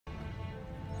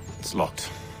It's locked.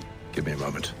 Give me a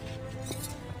moment.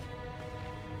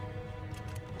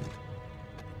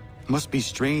 Must be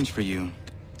strange for you,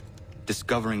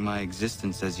 discovering my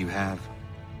existence as you have.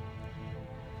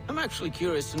 I'm actually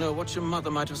curious to know what your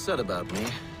mother might have said about me.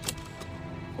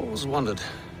 Always wondered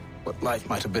what life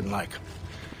might have been like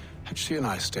had she and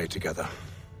I stayed together.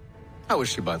 How is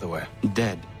she, by the way?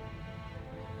 Dead.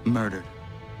 Murdered.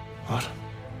 What?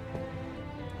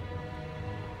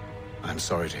 I'm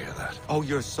sorry to hear that. Oh,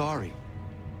 you're sorry.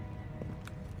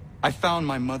 I found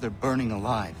my mother burning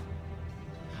alive.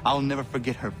 I'll never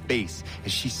forget her face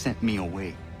as she sent me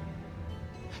away.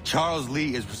 Charles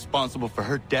Lee is responsible for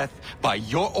her death by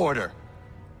your order.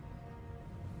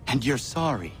 And you're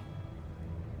sorry.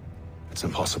 It's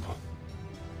impossible.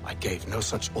 I gave no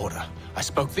such order. I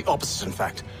spoke the opposite, in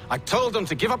fact. I told them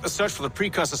to give up the search for the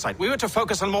precursor site. We were to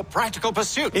focus on more practical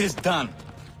pursuit. It is done.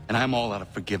 And I'm all out of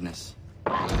forgiveness.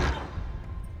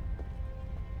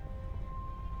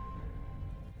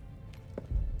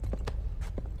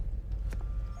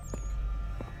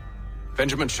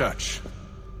 Benjamin Church,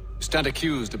 you stand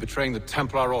accused of betraying the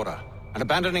Templar Order and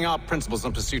abandoning our principles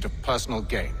in pursuit of personal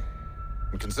gain.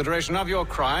 In consideration of your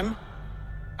crime,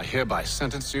 I hereby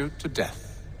sentence you to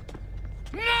death.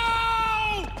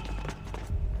 No!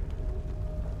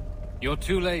 You're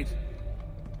too late.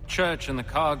 Church and the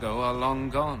cargo are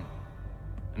long gone.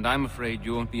 And I'm afraid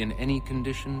you won't be in any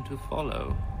condition to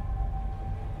follow.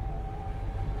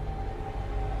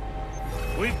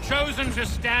 We've chosen to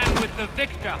stand with the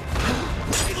victor.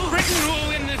 It's Britain who will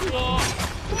win this war.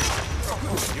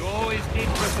 You always did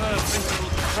prefer principle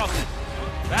to profit.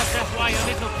 That's just why your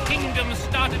little kingdom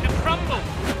started to crumble.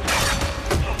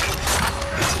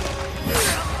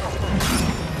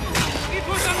 It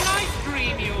was a nice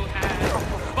dream you had,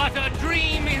 but a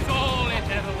dream is all it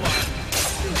ever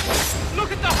was.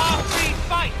 Look at the half-breed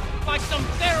fight, like some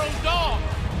feral dog.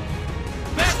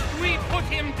 Best we put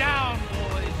him down, boys.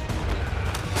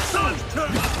 Son's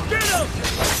turn! Get him!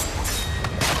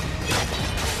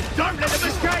 Don't let him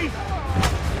escape!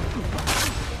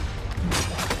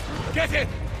 Get it!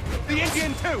 The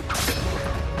Indian too!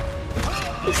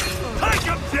 Take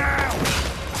him down!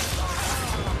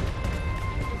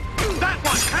 That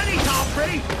one! And he's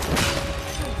half-breed!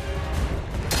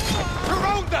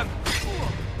 Corrode them!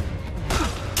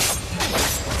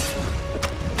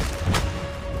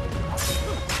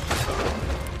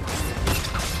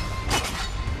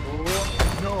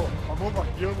 No, I'm over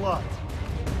here, lad.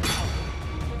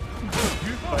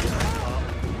 You fight this part.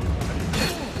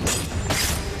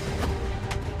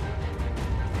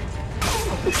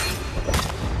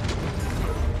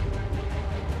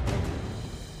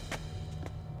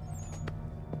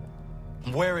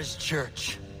 Where is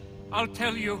Church? I'll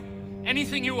tell you.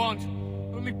 Anything you want.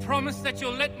 Only promise that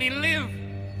you'll let me live.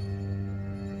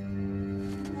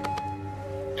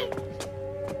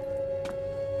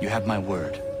 You have my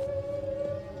word.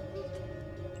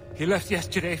 He left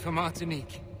yesterday for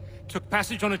Martinique. Took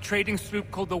passage on a trading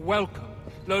sloop called the Welcome.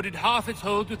 Loaded half its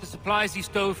hold with the supplies he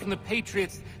stole from the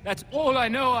Patriots. That's all I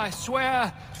know, I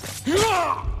swear.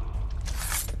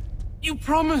 You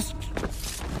promised.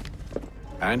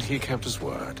 And he kept his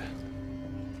word.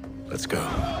 Let's go.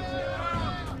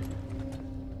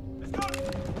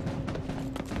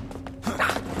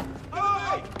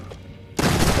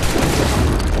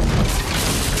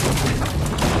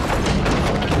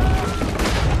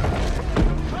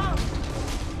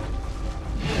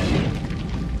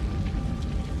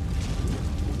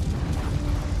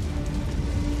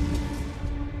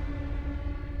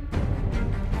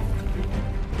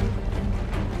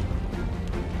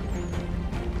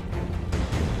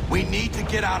 We need to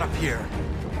get out of here.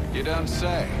 You don't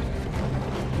say.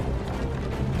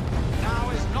 Now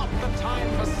is not the time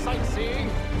for sightseeing.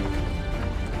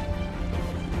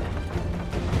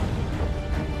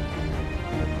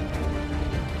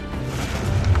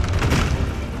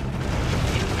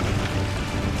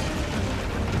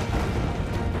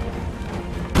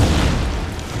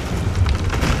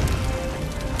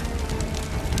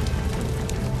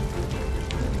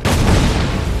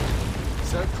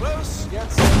 So close, yet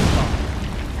so far.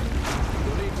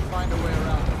 You'll need to find a way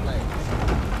around the flames.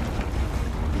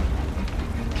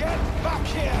 Get back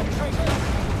here, traitors!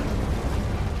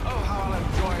 Oh, how I'll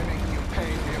enjoy making you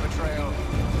pay for your betrayal.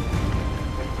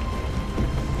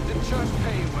 Did Church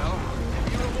pay you well?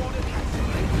 You rewarded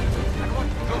handsomely. And what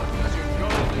good does your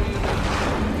gold do you now?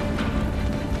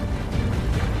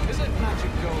 Is it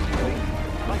magic gold, you think?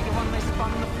 Like the one they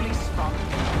spun the fleece from?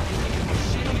 You think it will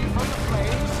shield you from the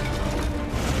flames?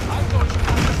 I thought you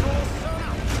had us all sewn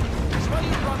up. It's why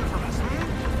you run from us,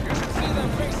 You should see their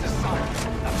faces, son.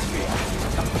 The fear,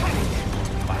 the panic.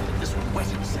 Why did this one wet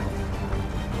himself?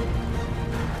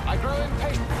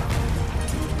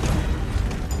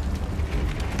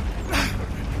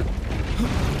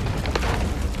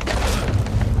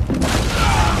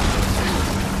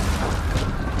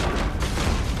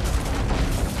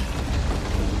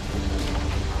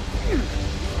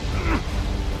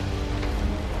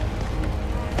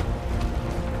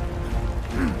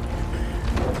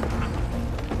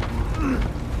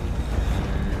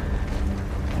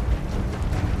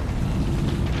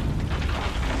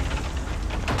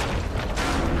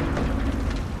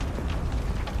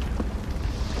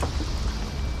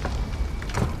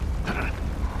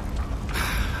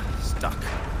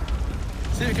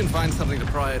 can find something to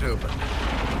pry it open.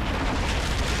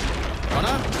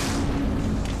 Connor?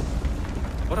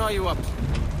 What are you up to?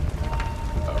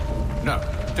 Oh, no.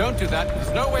 Don't do that. There's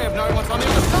no way of knowing what's on the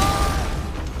other side!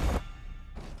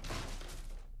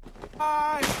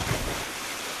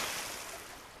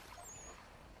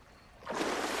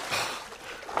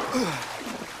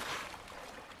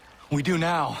 We do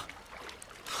now.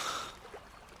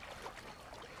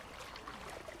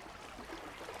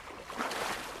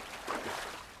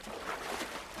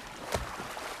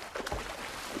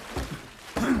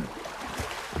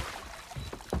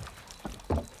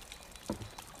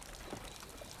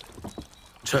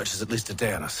 Church is at least a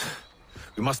day on us.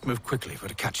 We must move quickly if we're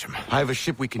to catch him. I have a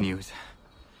ship we can use.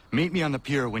 Meet me on the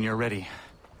pier when you're ready.